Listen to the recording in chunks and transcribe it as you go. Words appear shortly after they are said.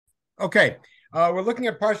Okay, we're looking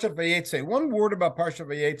at Parshat Vayetze. One word about Parshat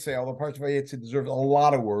Vayetze, although Parshat Vayetze deserves a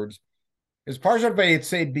lot of words, is Parshat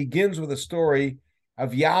Vayetze begins with a story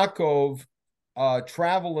of Yaakov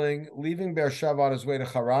traveling, leaving Beersheba on his way to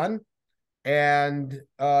Haran, and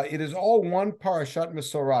it is all one Parashat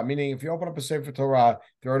Mesorah, meaning if you open up a Sefer Torah,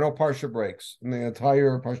 there are no Parsha breaks in the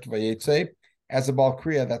entire Parshat Vayetze. As a Baal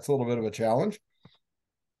Kriya, that's a little bit of a challenge.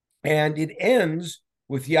 And it ends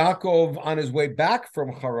with Yaakov on his way back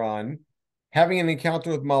from Haran, having an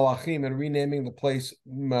encounter with Malachim and renaming the place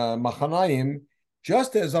Machanaim,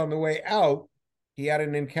 just as on the way out, he had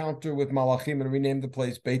an encounter with Malachim and renamed the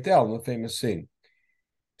place Beit El, the famous scene.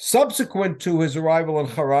 Subsequent to his arrival in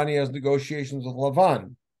Haran, he has negotiations with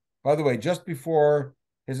Lavan. By the way, just before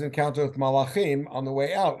his encounter with Malachim, on the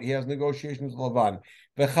way out, he has negotiations with Lavan.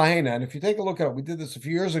 And if you take a look at it, we did this a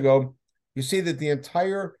few years ago, you see that the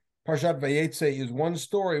entire Parshat Vayetze is one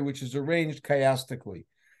story which is arranged chiastically,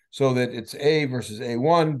 so that it's A versus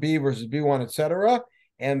A1, B versus B1, etc.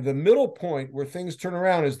 And the middle point where things turn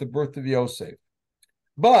around is the birth of Yosef.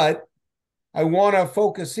 But I want to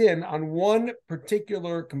focus in on one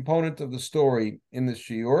particular component of the story in this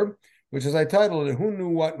shiur, which is I titled it, Who Knew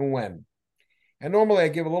What and When? And normally I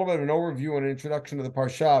give a little bit of an overview and an introduction to the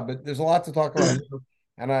Parsha, but there's a lot to talk about here,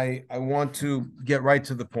 and I want to get right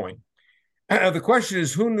to the point. The question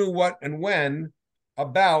is, who knew what and when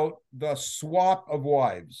about the swap of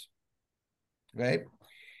wives? Okay.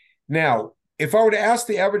 Now, if I were to ask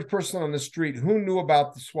the average person on the street who knew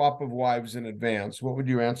about the swap of wives in advance, what would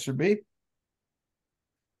your answer be?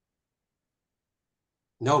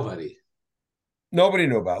 Nobody. Nobody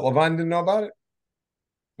knew about it. Lavan didn't know about it?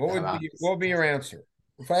 What would be your answer?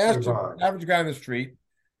 If I asked an average guy on the street,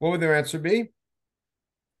 what would their answer be?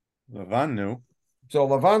 Lavan knew. So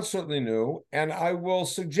Lavan certainly knew, and I will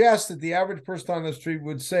suggest that the average person on the street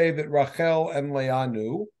would say that Rachel and Leah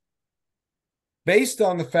knew, based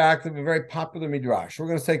on the fact of a very popular midrash. We're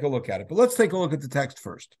going to take a look at it, but let's take a look at the text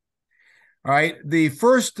first. All right, the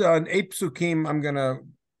first 8 psukim I'm going to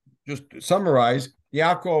just summarize.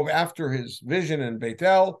 Yaakov, after his vision in Beit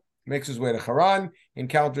El, makes his way to Haran,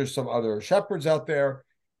 encounters some other shepherds out there,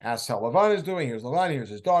 asks how Lavan is doing. Here's Lavan, here's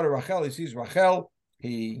his daughter Rachel. He sees Rachel.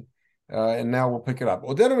 And now we'll pick it up.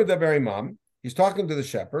 He's talking to the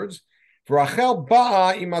shepherds. Rachel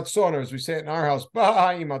ba'a imatzon, as we say it in our house,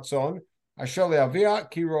 ba'a imatzon, asher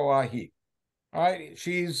le'avia ki ro'ahi. All right,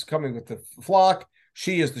 she's coming with the flock.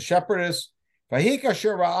 She is the shepherdess. Vayik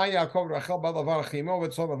asher ra'a Yaakov Rachel bat Lavan achimo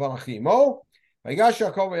v'tzon Lavan achimo. Vayigash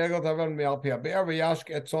Yaakov v'yegel Lavan me'al pi ha'be'er v'yashk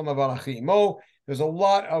etzon Lavan achimo. There's a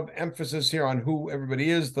lot of emphasis here on who everybody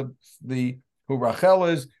is. Who Rachel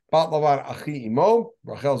is. Bat Lavan achi imo,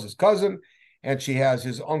 Rachel's his cousin, and she has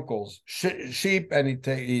his uncle's sheep, and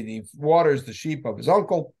he waters the sheep of his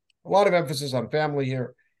uncle. A lot of emphasis on family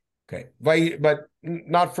here. Okay, but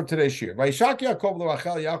not for today's shiur. Vayishak Yaakov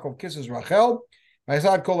Rachel, Yaakov kisses Rachel, and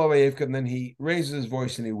then he raises his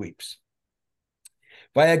voice and he weeps.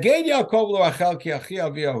 Vayaged Yaakov Rachel ki achi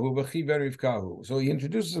aviyahu v'chi ben Rivkahu. So he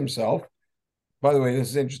introduces himself. By the way, this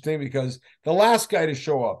is interesting because the last guy to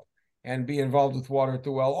show up and be involved with water at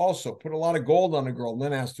the well also put a lot of gold on a girl and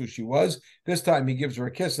then asked who she was. This time he gives her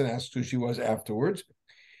a kiss and asks who she was afterwards.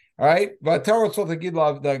 All right. And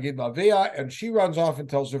she runs off and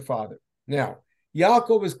tells her father. Now,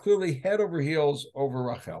 Yaakov is clearly head over heels over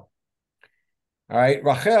Rachel. All right.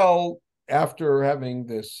 Rachel, after having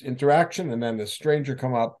this interaction and then the stranger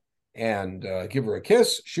come up and give her a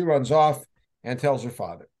kiss, she runs off and tells her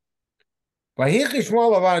father.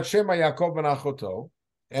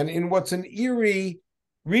 And in what's an eerie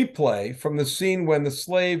replay from the scene when the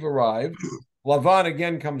slave arrived, Lavan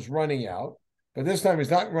again comes running out, but this time he's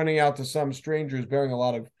not running out to some stranger who's bearing a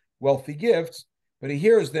lot of wealthy gifts, but he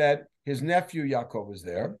hears that his nephew Yaakov is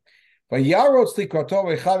there. He embraces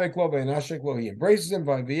him,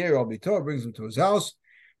 brings him to his house.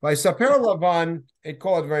 And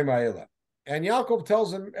Yaakov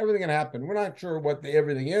tells him everything that happened. We're not sure what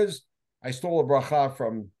everything is. I stole a bracha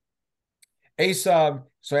from Esav,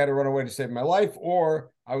 so I had to run away to save my life,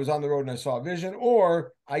 or I was on the road and I saw a vision,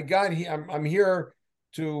 or I got here. I'm here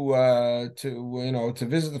to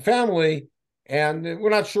visit the family, and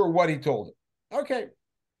we're not sure what he told him. Okay.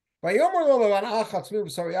 So he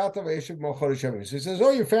says,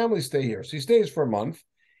 "Oh, your family stay here." So he stays for a month.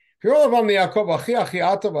 You're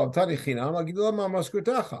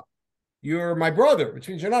my brother, which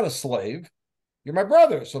means you're not a slave. You're my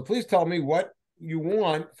brother, so please tell me what you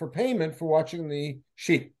want for payment for watching the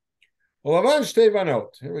sheep. Well, Lavan shtei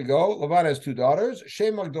vanot. Here we go. Lavan has 2 daughters.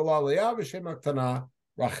 Shem Magdala Leah, Shem Maktana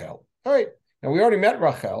Rachel. All right. Now we already met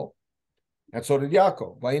Rachel. And so did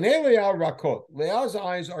Yaakov. Vayinei Leah rakot. Leah's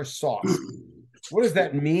eyes are soft. What does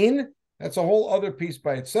that mean? That's a whole other piece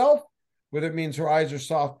by itself. Whether it means her eyes are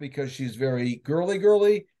soft because she's very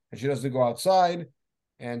girly, and she doesn't go outside,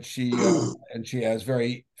 and she has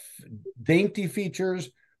very dainty features,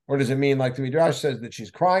 or does it mean, like the Midrash says, that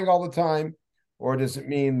she's crying all the time, or does it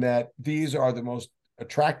mean that these are the most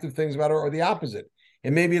attractive things about her, or the opposite?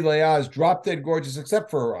 And maybe Leah is drop dead gorgeous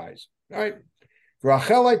except for her eyes. All right.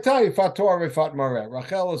 Rachel is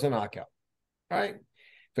a knockout. All right.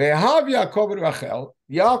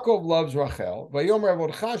 Yaakov loves Rachel.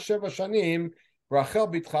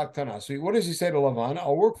 So what does he say to Lavan?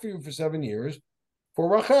 I'll work for you for 7 years for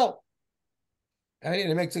Rachel. And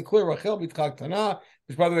it makes it clear, Rachel bitchak tana,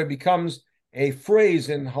 which, by the way, becomes a phrase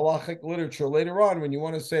in halachic literature later on when you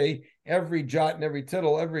want to say every jot and every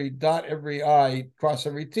tittle, every dot, every I, cross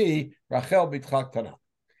every T, Rachel bitchak tana.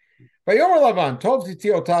 Vayomer Lavan, tov titi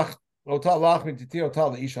otach lach min titi otah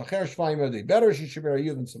leish acher shvayim. Better she should marry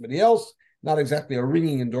you than somebody else. Not exactly a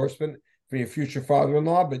ringing endorsement for your future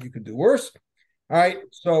father-in-law, but you could do worse. All right,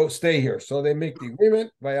 so stay here. So they make the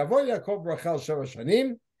agreement. Vayavo Yaakov Rachel sheva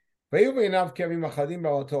shanim.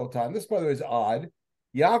 And this, by the way, is odd.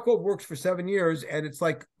 Yaakov works for 7 years, and it's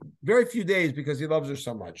like very few days because he loves her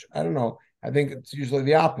so much. I don't know. I think it's usually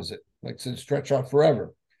the opposite, like to stretch out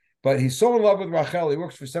forever. But he's so in love with Rachel, he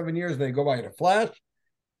works for 7 years, and they go by in a flash.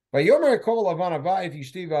 So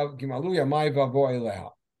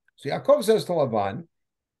Yaakov says to Lavan,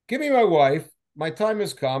 give me my wife. My time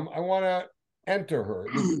has come. I want to enter her.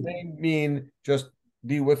 Which may mean just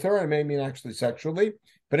be with her. It may mean actually sexually.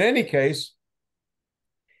 But in any case,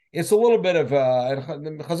 it's a little bit of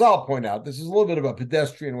Chazal point out, this is a little bit of a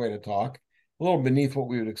pedestrian way to talk, a little beneath what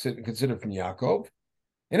we would consider from Yaakov.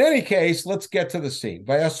 In any case, let's get to the scene.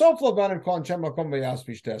 So Lavan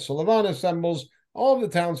assembles all of the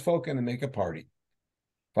townsfolk and they make a party.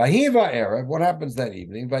 What happens that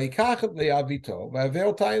evening?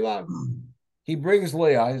 He brings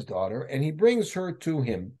Leah, his daughter, and he brings her to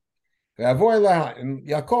him. And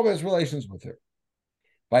Yaakov has relations with her.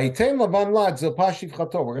 We're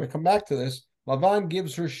going to come back to this. Lavan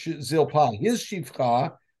gives her Zilpah, his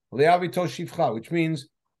Shivcha, Leavito Shivcha, which means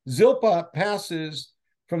Zilpah passes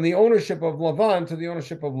from the ownership of Lavan to the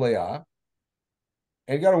ownership of Leah.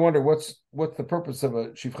 And you got to wonder what's the purpose of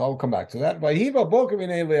a Shivcha. We'll come back to that. He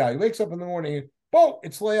wakes up in the morning,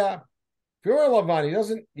 it's Leah. If you're Lavan, he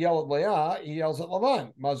doesn't yell at Leah, he yells at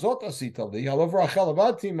Lavan. Mazot asitali, alov Rachel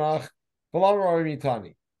avatimach, v'lam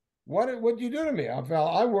mitani. What did you do to me?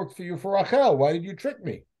 I worked for you for Rachel. Why did you trick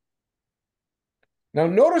me? Now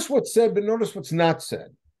notice what's said, but notice what's not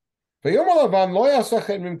said. We don't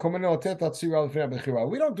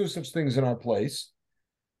do such things in our place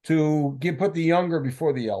to put the younger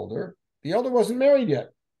before the elder. The elder wasn't married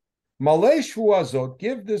yet.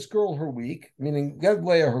 Give this girl her week, meaning give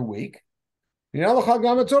Leah her week. And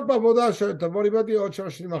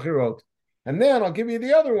then I'll give you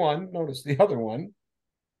the other one. Notice the other one.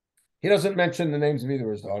 He doesn't mention the names of either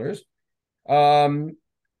of his daughters. And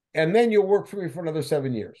then you'll work for me for another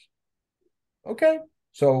 7 years. Okay.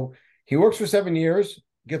 So he works for 7 years,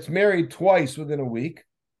 gets married twice within a week,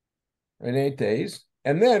 in 8 days,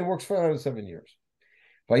 and then works for another 7 years.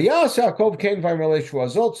 So Yaakov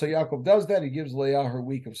does that. He gives Leah her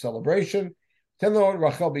week of celebration. And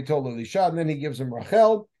then he gives him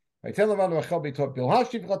Rachel. And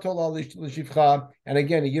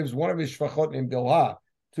again, he gives one of his shvachot named Bilhah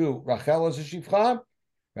to Rachel as a shivcha.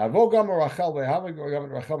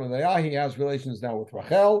 He has relations now with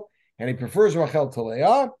Rachel, and he prefers Rachel to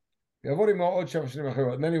Leah.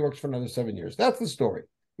 And then he works for another 7 years. That's the story.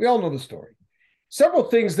 We all know the story. Several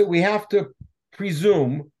things that we have to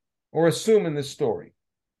presume or assume in this story.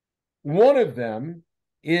 One of them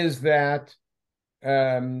is that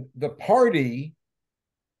the party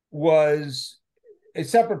was a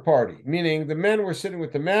separate party, meaning the men were sitting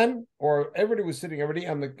with the men, or everybody was sitting everybody,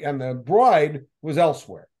 and the bride was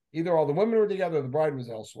elsewhere. Either all the women were together, or the bride was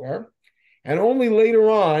elsewhere. And only later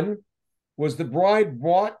on was the bride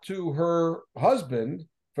brought to her husband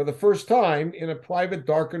for the first time in a private,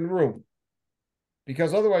 darkened room.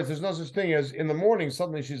 Because otherwise, there's no such thing as in the morning,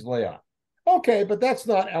 suddenly she's Leah. Okay, but that's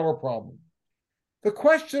not our problem. The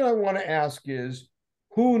question I want to ask is,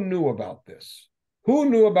 who knew about this? Who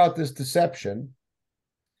knew about this deception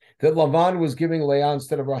that Lavan was giving Leah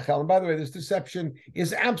instead of Rachel? And by the way, this deception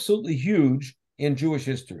is absolutely huge in Jewish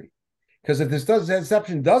history. Because if this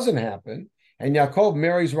deception doesn't happen, and Yaakov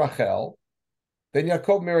marries Rachel, then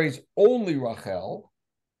Yaakov marries only Rachel,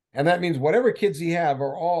 and that means whatever kids he have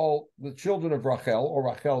are all the children of Rachel or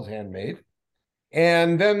Rachel's handmaid,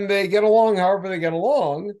 and then they get along however they get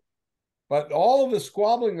along. But all of the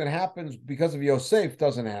squabbling that happens because of Yosef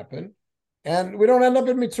doesn't happen, and we don't end up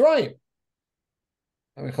in Mitzrayim.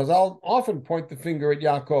 I mean, Chazal often point the finger at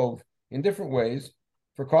Yaakov in different ways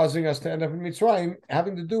for causing us to end up in Mitzrayim,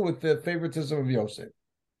 having to do with the favoritism of Yosef.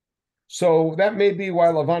 So that may be why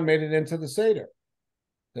Lavan made it into the Seder.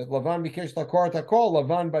 That Lavan bikesh lakor takol,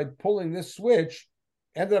 Lavan, by pulling this switch,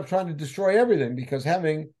 ended up trying to destroy everything, because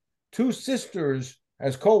having two sisters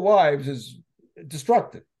as co-wives is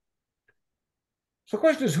destructive. So the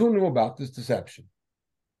question is, who knew about this deception?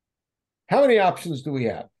 How many options do we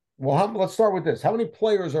have? Well, let's start with this. How many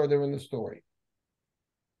players are there in the story?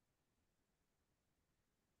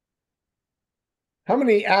 How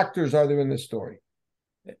many actors are there in this story?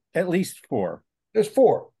 At least 4. There's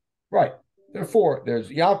 4. Right. There are 4. There's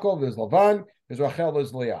Yaakov, there's Lavan, there's Rachel,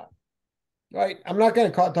 there's Leah. Right? I'm not going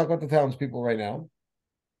to talk about the townspeople right now.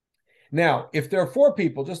 Now, if there are 4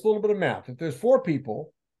 people, just a little bit of math. If there's 4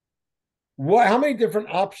 people, how many different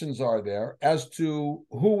options are there as to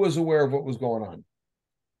who was aware of what was going on?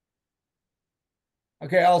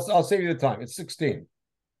 Okay, I'll save you the time. It's 16.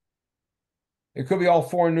 It could be all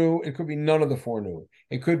 4 knew. It could be none of the 4 knew.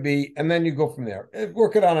 It could be, and then you go from there.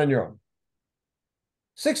 Work it out on your own.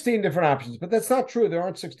 16 different options, but that's not true. There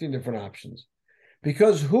aren't 16 different options.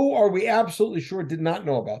 Because who are we absolutely sure did not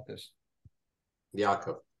know about this?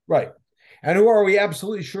 Yaakov. Right. And who are we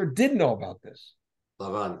absolutely sure did know about this?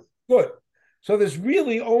 Lavan. Good. So there's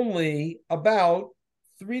really only about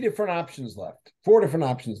 3 different options left, 4 different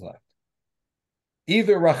options left.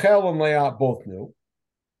 Either Rachel and Leah both knew.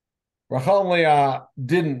 Rachel and Leah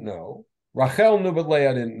didn't know. Rachel knew, but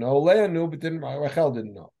Leah didn't know. Leah knew, but Rachel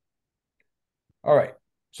didn't know. All right.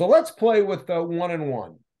 So let's play with the 1 and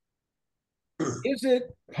 1. Is it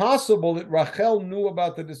possible that Rachel knew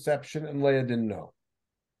about the deception and Leah didn't know?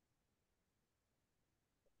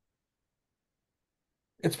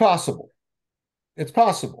 It's possible. It's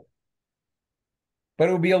possible. But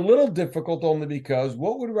it would be a little difficult only because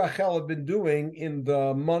what would Rachel have been doing in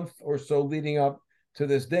the month or so leading up to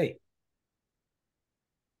this date?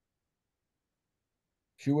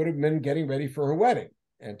 She would have been getting ready for her wedding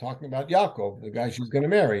and talking about Yaakov, the guy she's going to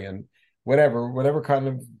marry, and whatever kind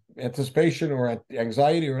of anticipation or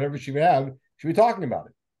anxiety or whatever she would have, she'd be talking about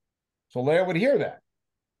it. So Leah would hear that.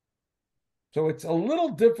 So it's a little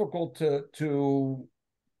difficult to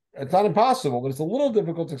it's not impossible, but it's a little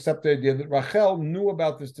difficult to accept the idea that Rachel knew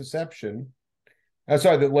about this deception. That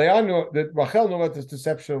Rachel knew about this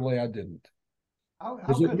deception and Leah didn't. How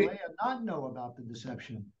could Leah not know about the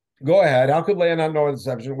deception? Go ahead. How could Leah not know the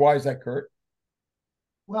deception? Why is that, Kurt?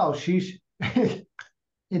 Well, she's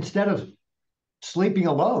instead of sleeping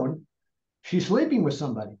alone, she's sleeping with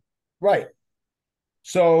somebody. Right.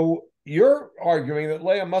 So you're arguing that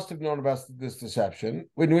Leah must have known about this deception,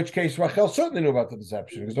 in which case Rachel certainly knew about the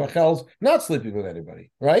deception because Rachel's not sleeping with anybody,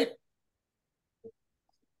 right?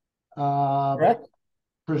 Correct?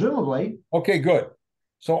 Presumably. Okay, good.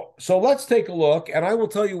 So let's take a look, and I will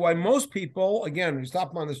tell you why most people, again, when you stop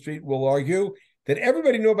them on the street, will argue that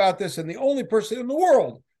everybody knew about this, and the only person in the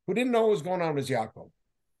world who didn't know what was going on was Yaakov.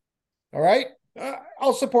 All right?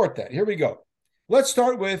 I'll support that. Here we go. Let's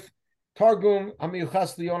start with Targum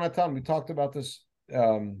Hamiyuchas Yonatan. We talked about this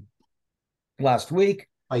last week.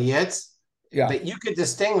 Yeah. But you could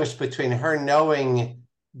distinguish between her knowing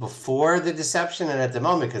before the deception and at the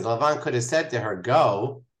moment, because Lavan could have said to her,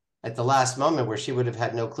 go, at the last moment where she would have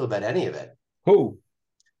had no clue about any of it. Who?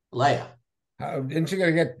 Leah. Isn't she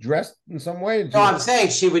going to get dressed in some way? No, I'm saying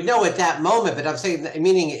she would know at that moment, but I'm saying,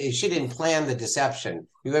 meaning she didn't plan the deception.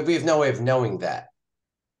 We have no way of knowing that.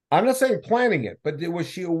 I'm not saying planning it, but was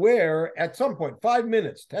she aware at some point, 5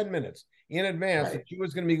 minutes, 10 minutes in advance, that she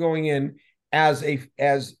was going to be going in as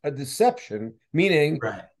a deception, meaning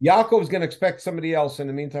Yaakov's going to expect somebody else. In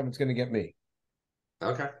the meantime, it's going to get me.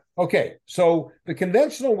 Okay, so the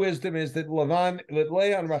conventional wisdom is that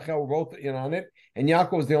Leah and Rachel were both in on it, and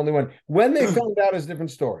Yaakov was the only one. When they found out is a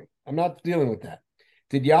different story. I'm not dealing with that.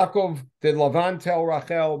 Did Lavan tell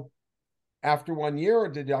Rachel after 1 year, or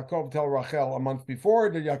did Yaakov tell Rachel a month before? Or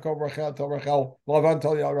did Lavan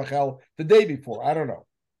tell Rachel the day before? I don't know.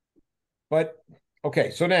 But,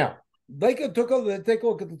 okay, so now, take a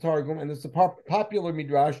look at the Targum, and it's a popular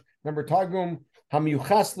midrash. Remember, Targum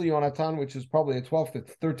Hamiyuchas Yonatan, which is probably a 12th to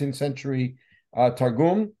 13th century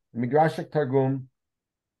Targum, Midrashic Targum,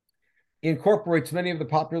 incorporates many of the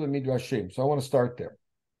popular midrashim. So I want to start there.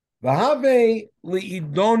 V'have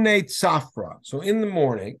li'idone tzafra. So in the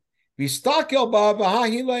morning, v'stakel ba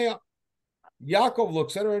v'hahi Leah. Yaakov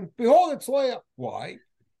looks at her and behold, it's Leah. Why?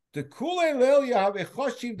 All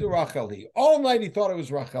night he thought it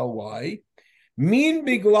was Rachel. Why? Min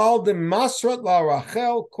biglal de masrat la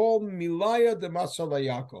Rachel kol milaya de masrat la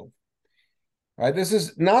Yaakov. All right, this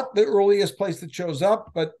is not the earliest place that shows up,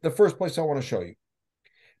 but the first place I want to show you.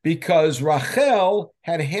 Because Rachel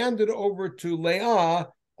had handed over to Leah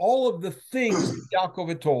all of the things that Yaakov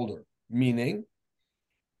had told her, meaning,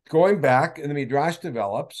 going back, and the Midrash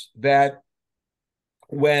develops that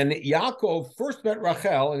when Yaakov first met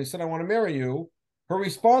Rachel and he said, I want to marry you, her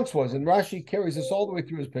response was, and Rashi carries this all the way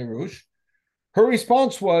through his Perush, her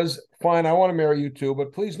response was, fine, I want to marry you too,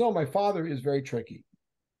 but please know my father is very tricky.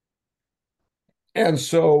 And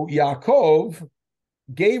so Yaakov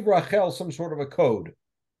gave Rachel some sort of a code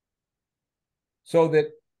so that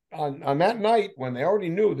on that night, when they already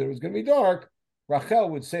knew that it was going to be dark, Rachel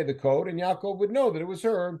would say the code and Yaakov would know that it was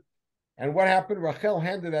her. And what happened? Rachel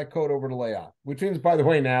handed that code over to Leah, which means, by the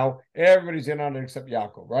way, now everybody's in on it except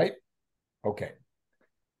Yaakov, right? Okay.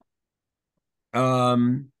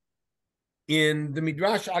 In the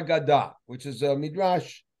Midrash Agadah, which is a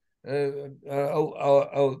Midrash,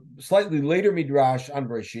 a slightly later Midrash on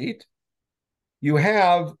Bereshit, you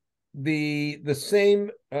have the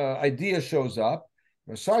same idea shows up.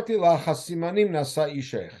 Now,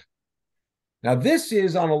 this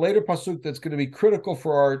is on a later pasuk that's going to be critical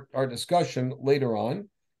for our discussion later on. And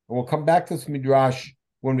we'll come back to this Midrash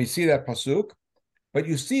when we see that pasuk. But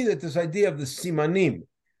you see that this idea of the simanim,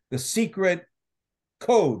 the secret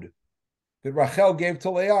code that Rachel gave to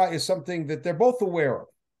Leah, is something that they're both aware of.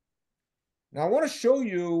 Now, I want to show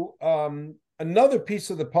you another piece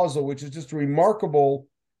of the puzzle, which is just a remarkable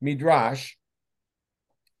Midrash.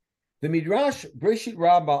 The Midrash Breshit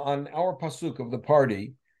Rabbah on our pasuk of the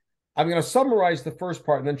party. I'm going to summarize the first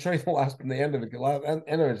part and then show you the last and the end of it.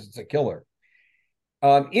 It's a killer.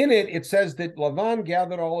 In it, it says that Lavan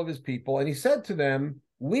gathered all of his people, and he said to them,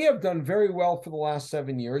 we have done very well for the last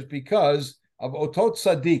 7 years because of Otot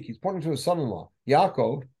Sadiq. He's pointing to his son-in-law,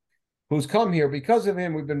 Yaakov, who's come here. Because of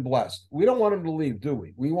him, we've been blessed. We don't want him to leave, do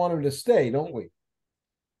we? We want him to stay, don't we?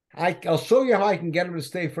 I'll show you how I can get him to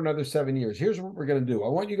stay for another 7 years. Here's what we're going to do. I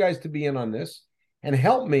want you guys to be in on this and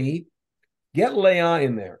help me get Leah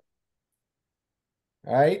in there.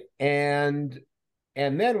 All right? And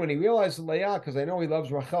then when he realizes Leah, because I know he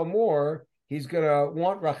loves Rachel more, he's going to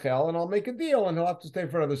want Rachel, and I'll make a deal, and he'll have to stay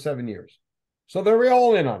for another 7 years. So they're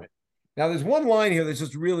all in on it. Now, there's one line here that's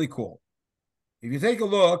just really cool. If you take a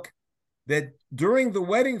look, that during the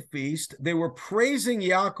wedding feast, they were praising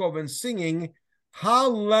Yaakov and singing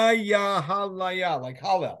Halaya, Halaya, like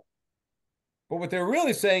Hallel. But what they're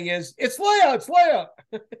really saying is, it's Leah, it's Leah.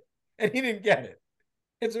 And he didn't get it.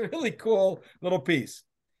 It's a really cool little piece.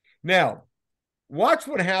 Now, watch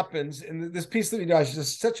what happens in this piece that he does. It's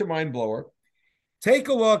just such a mind blower. Take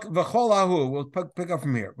a look. V'chol ahu. We'll pick up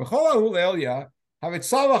from here. V'chol ahu le'Elia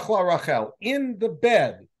havitzavach la Rachel. In the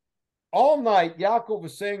bed, all night, Yaakov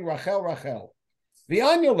was saying Rachel, Rachel.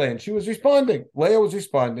 V'anyalen, she was responding. Leah was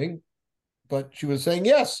responding, but she was saying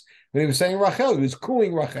yes. When he was saying Rachel, he was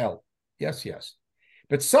cooing Rachel. Yes, yes.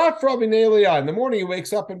 But Safra b'nei Leah. In the morning, he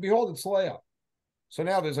wakes up and behold, it's Leah. So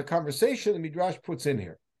now there's a conversation the Midrash puts in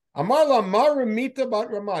here. Amar ma ramita bat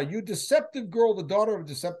Ramah, you deceptive girl, the daughter of a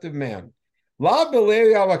deceptive man. La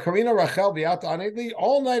b'leia karina Rachel bi'at anedli.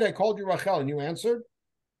 All night I called you Rachel, and you answered.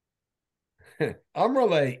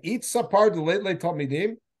 Amrale, eat sapar deleitle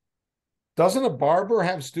talmidim. Doesn't a barber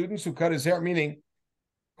have students who cut his hair? Meaning,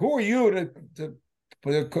 who are you to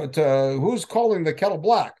who's calling the kettle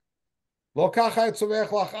black? Lo kachai tzovech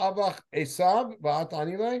lach avach Esav ba'at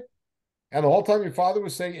anile. And the whole time your father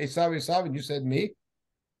was saying Esav, Esav, and you said me.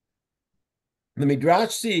 The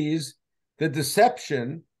Midrash sees the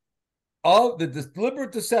deception of the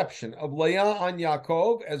deliberate deception of Leah on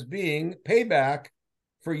Yaakov as being payback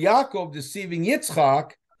for Yaakov deceiving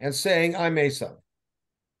Yitzchak and saying, I'm Esav.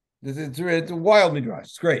 It's a wild Midrash.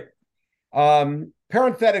 It's great.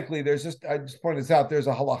 Parenthetically, I just pointed this out, there's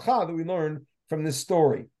a halacha that we learn from this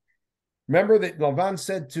story. Remember that Lavan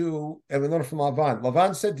said to, and we learned from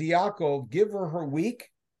Lavan said to Yaakov, give her week,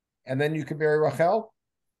 and then you can marry Rachel,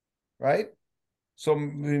 right? So, you're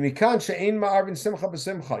not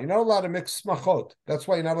allowed to mix smachot. That's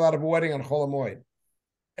why you're not allowed to have a wedding on Chol HaMoed.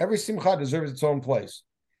 Every simcha deserves its own place.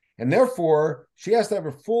 And therefore, she has to have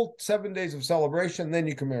a full 7 days of celebration, then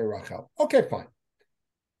you can marry Rachel. Okay, fine.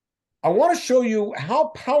 I want to show you how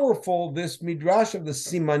powerful this midrash of the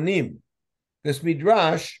simanim, this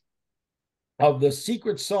midrash of the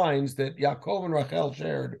secret signs that Yaakov and Rachel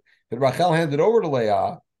shared, that Rachel handed over to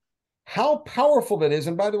Leah, how powerful that is,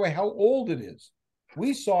 and by the way, how old it is.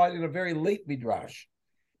 We saw it in a very late midrash.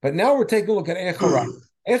 But now we're taking a look at Eicha Rabbah.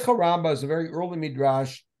 Eicha Rabbah is a very early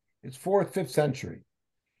midrash. It's 4th, 5th century.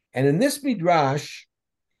 And in this midrash,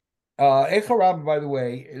 Eicha Rabbah, by the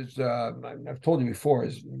way, is I've told you before,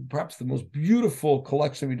 is perhaps the most beautiful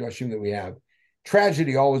collection of midrashim that we have.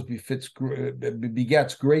 Tragedy always begets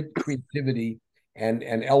great creativity and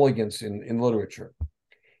elegance in literature.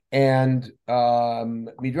 And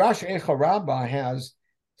Midrash Eicha Rabbah has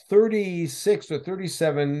 36 or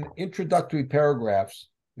 37 introductory paragraphs.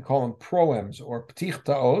 We call them proems or ptich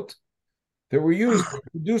ta'ot that were used to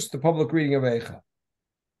introduce the public reading of Eicha.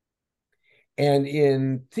 And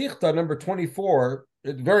in Tichta number 24,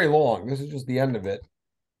 it's very long. This is just the end of it.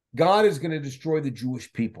 God is going to destroy the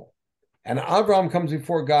Jewish people. And Abraham comes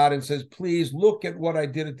before God and says, please look at what I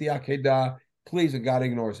did at the Akedah. Please, and God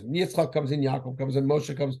ignores him. Yitzchak comes in, Yaakov comes in,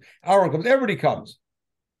 Moshe comes, Aaron comes, everybody comes.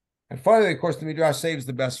 And finally, of course, the Midrash saves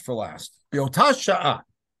the best for last. Look at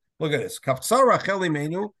this. Kaftsar Rachel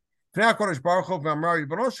Imenu, Pnei HaKodesh Baruch Hu v'amar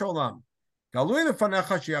Yibrono Sholam. You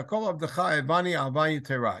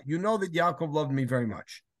know that Yaakov loved me very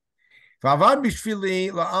much. He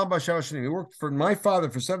worked for my father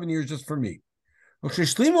for 7 years just for me. When I was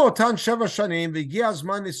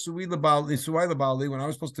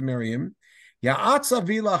supposed to marry him,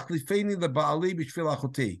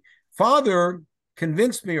 father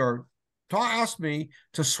convinced me or asked me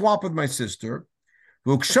to swap with my sister. I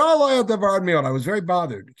was very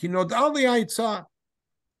bothered.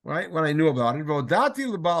 Right, when I knew about it,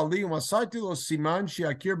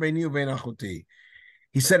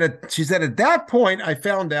 she said, at that point, I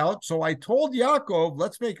found out, so I told Yaakov,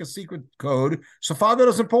 let's make a secret code so father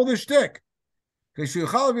doesn't pull the shtick. In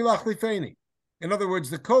other words,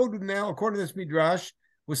 the code now, according to this midrash,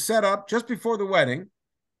 was set up just before the wedding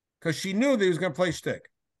because she knew that he was going to play shtick.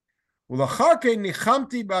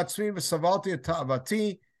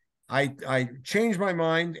 I changed my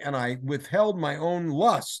mind and I withheld my own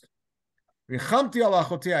lust. I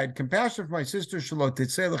had compassion for my sister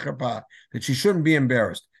that she shouldn't be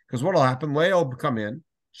embarrassed. Because what will happen? Leah will come in.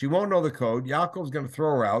 She won't know the code. Yaakov's going to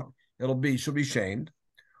throw her out. She'll be shamed.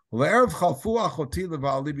 And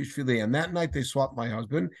that night they swapped my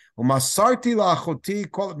husband. They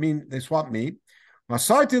swapped me.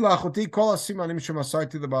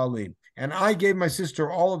 And I gave my sister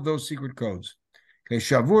all of those secret codes. So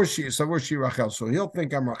he'll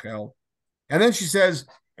think I'm Rachel. And then she says,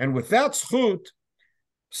 and with that zchut,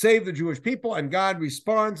 save the Jewish people, and God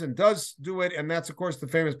responds and does do it, and that's, of course, the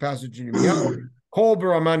famous passage in Yirmiyahu, Kol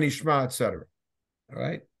b'Rama Nishma, etc. All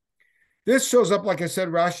right? This shows up, like I said,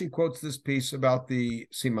 Rashi quotes this piece about the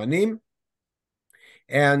Simanim,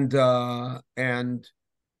 and that's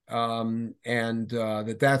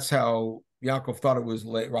how Yaakov thought it was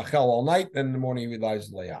Rachel all night, then in the morning he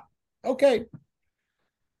realized Leah. Okay.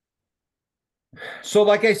 So,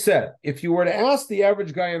 like I said, if you were to ask the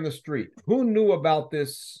average guy on the street who knew about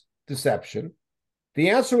this deception, the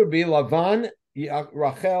answer would be Lavan,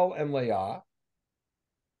 Rachel, and Leah.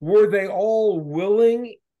 Were they all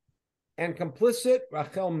willing and complicit?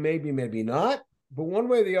 Rachel maybe, maybe not. But one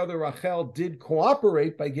way or the other, Rachel did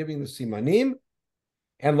cooperate by giving the Simanim,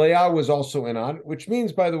 and Leah was also in on it, which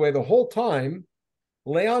means, by the way, the whole time,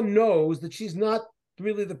 Leah knows that she's not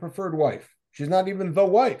really the preferred wife. She's not even the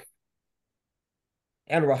wife.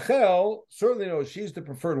 And Rachel certainly knows she's the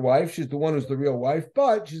preferred wife. She's the one who's the real wife,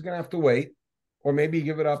 but she's going to have to wait or maybe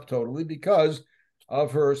give it up totally because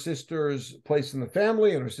of her sister's place in the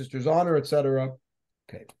family and her sister's honor, etc.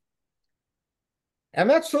 Okay. And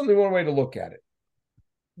that's certainly one way to look at it.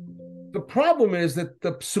 The problem is that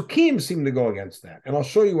the psukim seem to go against that, and I'll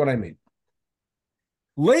show you what I mean.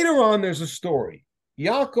 Later on, there's a story.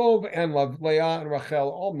 Yaakov and Leah and Rachel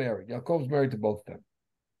all married. Yaakov's married to both of them.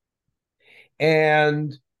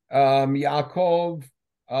 And Yaakov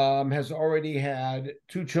has already had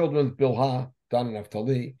 2 children with Bilhah, Dan and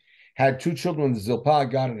Naphtali, had 2 children with Zilpah,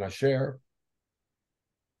 Gad and Asher.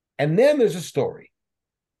 And then there's a story.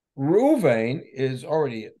 Reuven is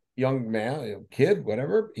already a young man, a kid,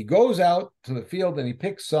 whatever. He goes out to the field and he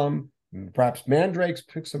picks some, perhaps mandrakes,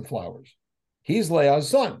 picks some flowers. He's Leah's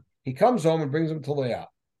son. He comes home and brings them to Leah.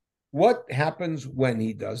 What happens when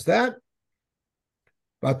he does that?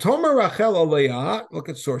 Vatomer Rachel Leah, look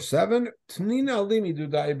at source 7. Tnina limi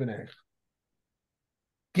dudai b'nech.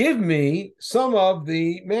 Give me some of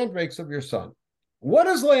the mandrakes of your son. What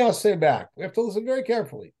does Leah say back? We have to listen very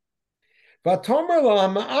carefully. Vatomer la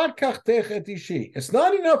ma'at kachtech et ishi. It's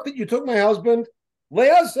not enough that you took my husband.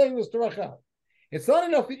 Leah's saying this to Rachel. It's not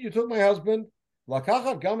enough that you took my husband.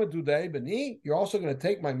 Lakachat gama dudai b'ni. You're also going to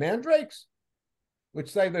take my mandrakes,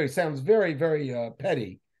 which sounds very, very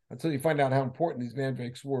petty. Until you find out how important these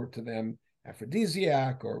mandrakes were to them,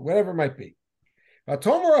 aphrodisiac or whatever it might be.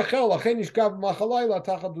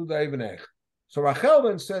 So Rachel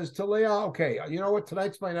then says to Leah, okay, you know what?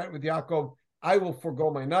 Tonight's my night with Yaakov. I will forego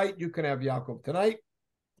my night. You can have Yaakov tonight,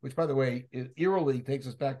 which, by the way, eerily takes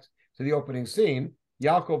us back to the opening scene.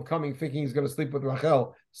 Yaakov coming thinking he's going to sleep with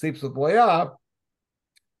Rachel, sleeps with Leah.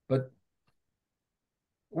 But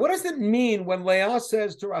what does it mean when Leah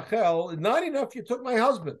says to Rachel, not enough, you took my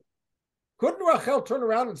husband? Couldn't Rachel turn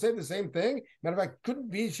around and say the same thing? Matter of fact, couldn't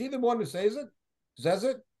be she the one who says it?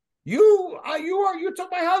 You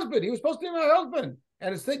took my husband. He was supposed to be my husband.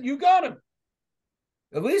 And instead you got him.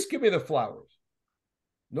 At least give me the flowers.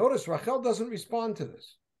 Notice Rachel doesn't respond to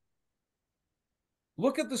this.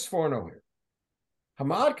 Look at the Sforno here.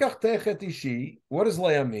 Hamad kachtechet ishi. What does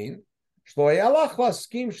Leah mean?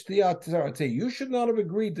 You should not have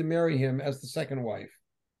agreed to marry him as the second wife.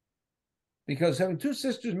 Because having two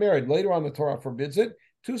sisters married, later on the Torah forbids it,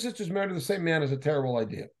 two sisters married to the same man is a terrible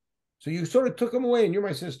idea. So you sort of took him away and you're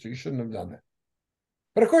my sister. You shouldn't have done that.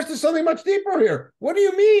 But of course, there's something much deeper here. What do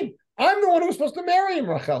you mean? I'm the one who was supposed to marry him,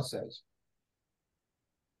 Rachel says.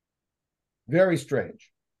 Very strange.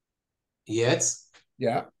 Yes.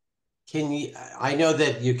 Yeah. Can you? I know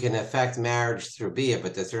that you can affect marriage through bia,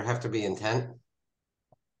 but does there have to be intent?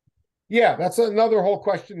 Yeah, that's another whole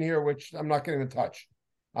question here, which I'm not getting to touch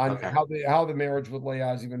on Okay. how the marriage with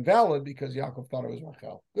Leah is even valid because Yaakov thought it was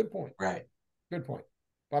Rachel. Good point. Right. Good point.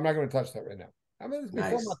 But I'm not going to touch that right now. I mean, it's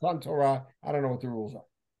before Nice. Matan Torah. I don't know what the rules are.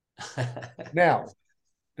 Now,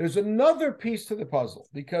 there's another piece to the puzzle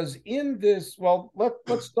because in this, well,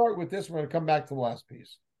 let's start with this. We're going to come back to the last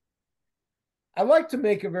piece. I'd like to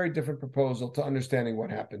make a very different proposal to understanding what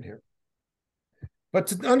happened here. But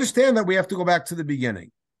to understand that, we have to go back to the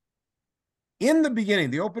beginning. In the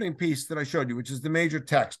beginning, the opening piece that I showed you, which is the major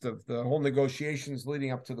text of the whole negotiations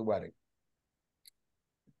leading up to the wedding.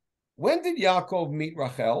 When did Yaakov meet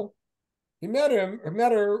Rachel? He met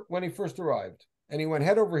her when he first arrived, and he went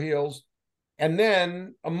head over heels. And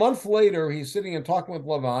then a month later, he's sitting and talking with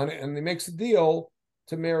Lavan, and he makes a deal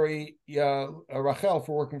to marry Rachel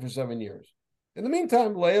for working for 7 years. In the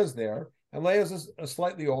meantime, Leah's there, and Leah's a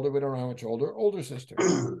slightly older, we don't know how much older sister.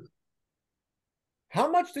 How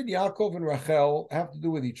much did Yaakov and Rachel have to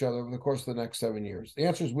do with each other over the course of the next 7 years? The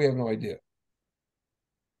answer is we have no idea.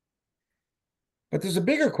 But there's a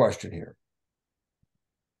bigger question here.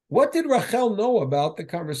 What did Rachel know about the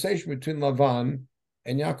conversation between Lavan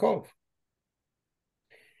and Yaakov?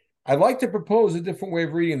 I'd like to propose a different way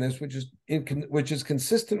of reading this, which is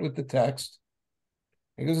consistent with the text,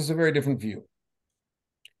 because it's a very different view.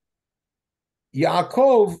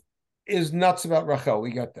 Yaakov is nuts about Rachel,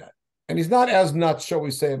 we got that. And he's not as nuts, shall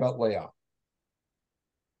we say, about Leah.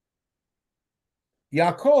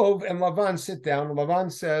 Yaakov and Lavan sit down, and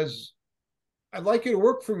Lavan says, I'd like you to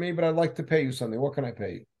work for me, but I'd like to pay you something. What can I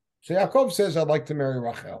pay you? So Yaakov says, I'd like to marry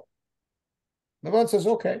Rachel. Lavan says,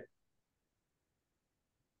 okay.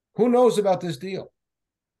 Who knows about this deal?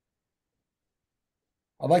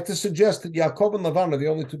 I'd like to suggest that Yaakov and Lavan are the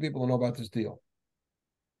only two people who know about this deal.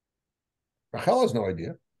 Rachel has no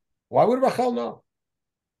idea. Why would Rachel know?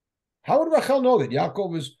 How would Rachel know that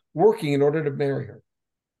Yaakov is working in order to marry her?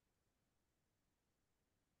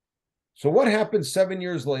 So what happens 7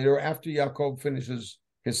 years later after Yaakov finishes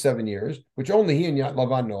his 7 years, which only he and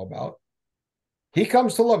Lavan know about? He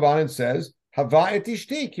comes to Lavan and says, Hava et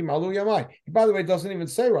ishti ki malu yamai. He, by the way, doesn't even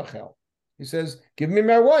say Rachel. He says, give me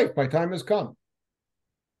my wife. My time has come.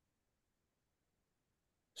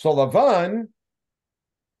 So Lavan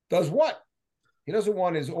does what? He doesn't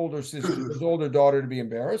want his older sister, his older daughter to be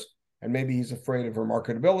embarrassed. And maybe he's afraid of her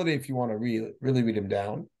marketability if you want to really read him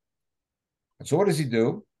down. And so what does he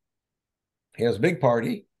do? He has a big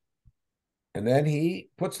party. And then he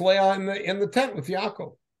puts Leah in the tent with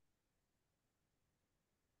Yaakov.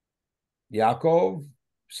 Yaakov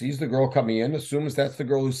sees the girl coming in, assumes that's the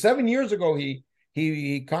girl who 7 years ago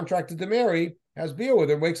he contracted to marry, has beer with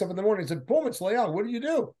her, wakes up in the morning and said, boom, it's Leah. What do you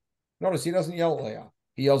do? Notice he doesn't yell at Leah.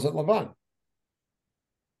 He yells at Lavan.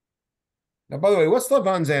 Now, by the way, what's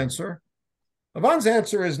Lavan's answer? Lavan's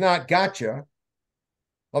answer is not gotcha.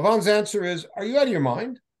 Lavan's answer is, are you out of your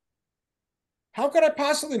mind? How could I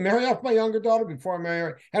possibly marry off my younger daughter before I marry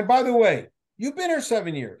her? And by the way, you've been here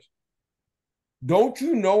 7 years. Don't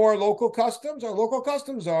you know our local customs? Our local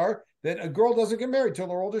customs are that a girl doesn't get married till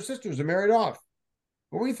her older sisters are married off.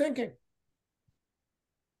 What were you thinking?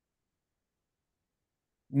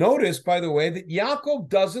 Notice, by the way, that Yaakov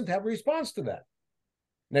doesn't have a response to that.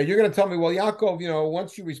 Now, you're going to tell me, well, Yaakov,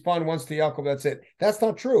 once you respond once to Yaakov, that's it. That's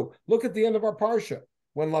not true. Look at the end of our parsha.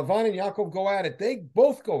 When Lavan and Yaakov go at it, they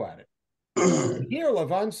both go at it. Here,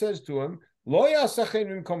 Lavan says to him, Lo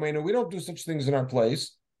yasachenu komenu, we don't do such things in our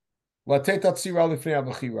place. And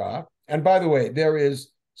by the way, there is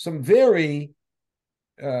some very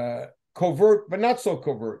covert, but not so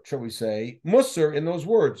covert, shall we say, musar in those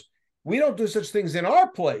words. We don't do such things in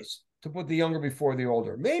our place to put the younger before the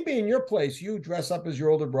older. Maybe in your place, you dress up as your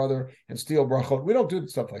older brother and steal brachot. We don't do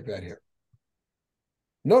stuff like that here.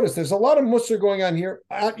 Notice there's a lot of musar going on here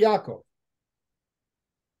at Yaakov.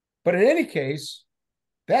 But in any case,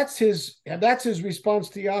 that's his response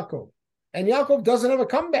to Yaakov. And Yaakov doesn't have a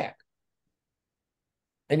comeback.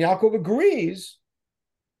 And Yaakov agrees.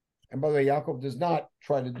 And by the way, Yaakov does not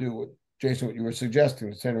try to do what, Jason, what you were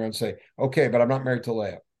suggesting, to turn around and say, okay, but I'm not married to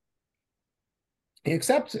Leah. He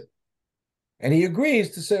accepts it. And he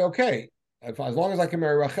agrees to say, okay, as long as I can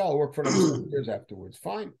marry Rachel, I'll work for another 7 years afterwards.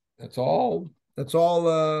 Fine. That's all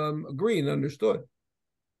agreed and understood.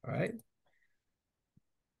 All right.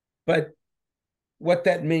 But what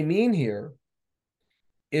that may mean here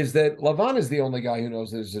is that Lavan is the only guy who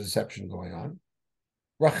knows there's a deception going on.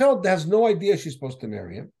 Rachel has no idea she's supposed to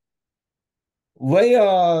marry him.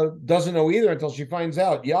 Leah doesn't know either until she finds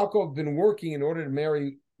out. Yaakov been working in order to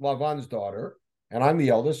marry Lavan's daughter, and I'm the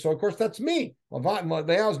eldest, so of course that's me.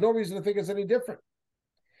 Leah has no reason to think it's any different.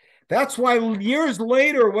 That's why years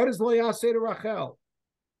later, what does Leah say to Rachel?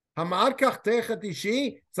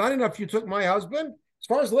 It's not enough you took my husband. As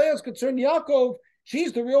far as Leah is concerned, Yaakov,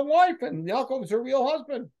 she's the real wife, and Yaakov is her real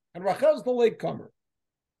husband, and Rachel's the latecomer.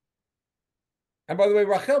 And by the way,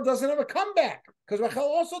 Rachel doesn't have a comeback, because Rachel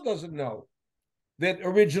also doesn't know that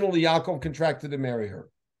originally Yaakov contracted to marry her.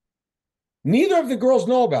 Neither of the girls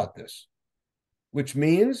know about this, which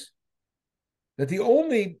means that the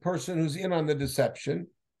only person who's in on the deception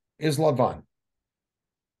is Lavan.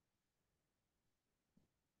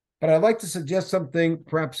 But I'd like to suggest something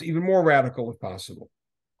perhaps even more radical if possible.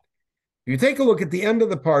 If you take a look at the end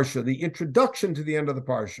of the Parsha, the introduction to the end of the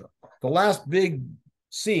Parsha, the last big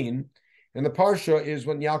scene in the Parsha is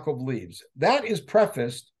when Yaakov leaves. That is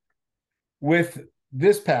prefaced with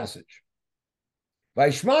this passage.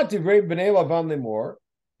 Vaishma divrei bnei Lavan lemor,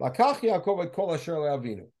 lakach Yaakov et kol asher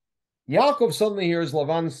le'avinu. Yaakov suddenly hears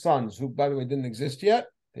Lavan's sons, who, by the way, didn't exist yet.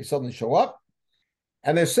 They suddenly show up.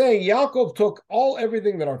 And they're saying, Yaakov took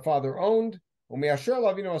everything that our father owned. He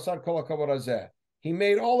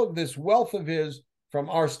made all of this wealth of his from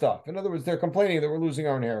our stuff. In other words, they're complaining that we're losing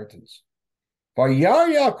our inheritance.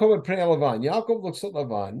 Yaakov looks at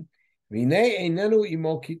Lavan.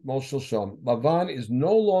 Lavan is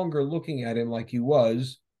no longer looking at him like he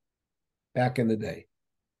was back in the day.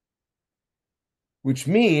 Which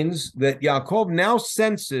means that Yaakov now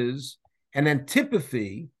senses an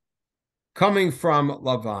antipathy coming from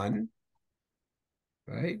Lavan,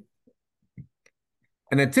 right?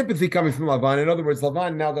 An antipathy coming from Lavan. In other words,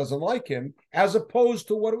 Lavan now doesn't like him, as opposed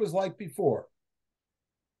to what it was like before.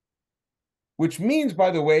 Which means,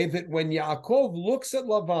 by the way, that when Yaakov looks at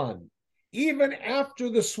Lavan, even after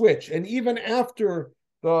the switch, and even after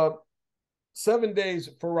the 7 days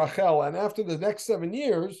for Rachel, and after the next 7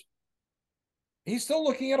 years, he's still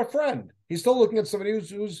looking at a friend. He's still looking at somebody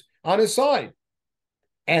who's on his side.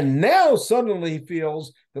 And now suddenly he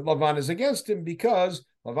feels that Lavan is against him because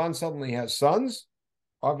Lavan suddenly has sons,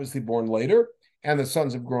 obviously born later, and the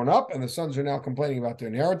sons have grown up, and the sons are now complaining about their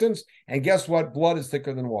inheritance. And guess what? Blood is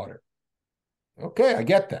thicker than water. Okay, I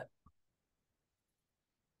get that.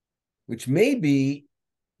 Which may be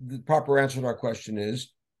the proper answer to our question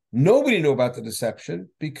is, nobody knew about the deception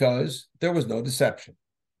because there was no deception.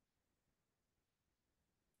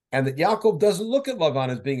 And that Yaakov doesn't look at Lavan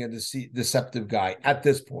as being a deceptive guy at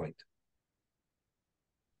this point.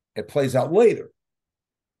 It plays out later.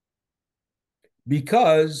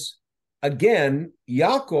 Because, again,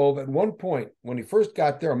 Yaakov, at one point, when he first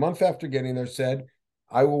got there, a month after getting there, said,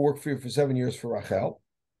 I will work for you for 7 years for Rachel.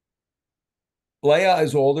 Leah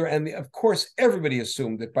is older, and of course, everybody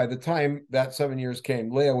assumed that by the time that 7 years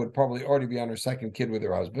came, Leah would probably already be on her second kid with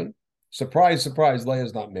her husband. Surprise, surprise,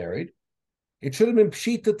 Leah's not married. It should have been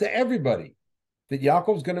pshita to everybody that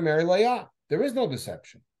Yaakov's going to marry Leah. There is no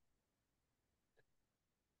deception.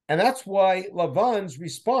 And that's why Lavan's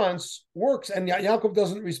response works, and Yaakov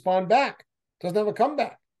doesn't respond back, doesn't have a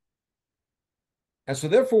comeback. And so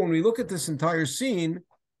therefore, when we look at this entire scene,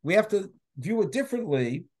 we have to view it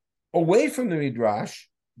differently, away from the Midrash,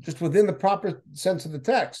 just within the proper sense of the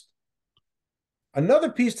text.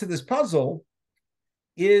 Another piece to this puzzle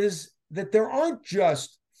is that there aren't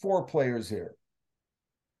just 4 players here.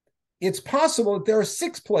 It's possible that there are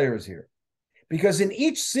 6 players here, because in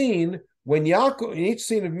each scene, when Yaakov, in each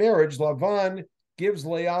scene of marriage, Lavan gives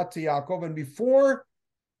Leah to Yaakov, and before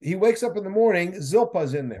he wakes up in the morning,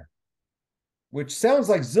 Zilpah's in there, which sounds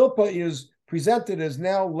like Zilpah is presented as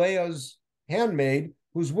now Leah's handmaid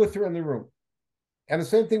who's with her in the room. And the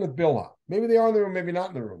same thing with Bilhah. Maybe they are in the room, maybe not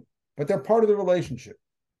in the room, but they're part of the relationship.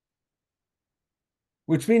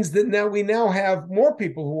 which means that now we have more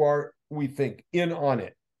people who are, we think, in on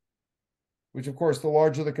it. Which, of course, the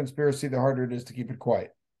larger the conspiracy, the harder it is to keep it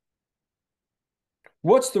quiet.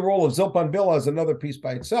 What's the role of Zilpan Bilhah as another piece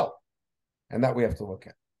by itself? And that we have to look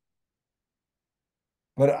at.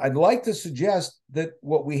 But I'd like to suggest that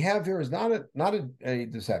what we have here is not a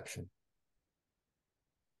deception,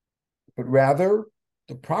 but rather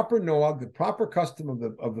the proper noag, the proper custom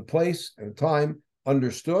of the place and time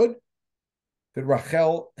understood, that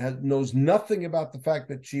Rachel knows nothing about the fact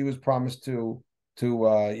that she was promised to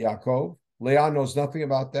Yaakov. Leah knows nothing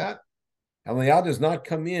about that. And Leah does not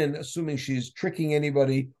come in assuming she's tricking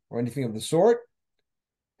anybody or anything of the sort.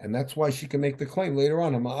 And that's why she can make the claim later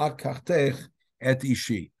on, Hama'at kachtech et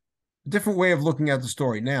ishi. A different way of looking at the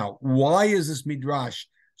story. Now, why is this midrash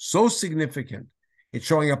so significant? It's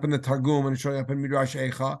showing up in the Targum and it's showing up in Midrash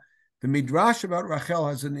Eicha. The midrash about Rachel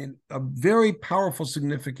has a very powerful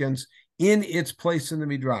significance in its place in the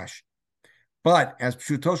midrash. But as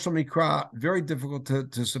Pshuto Shel Mikra, very difficult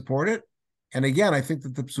to support it. And again, I think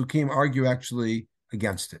that the Psukim argue actually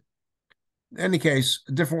against it. In any case,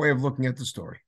 a different way of looking at the story.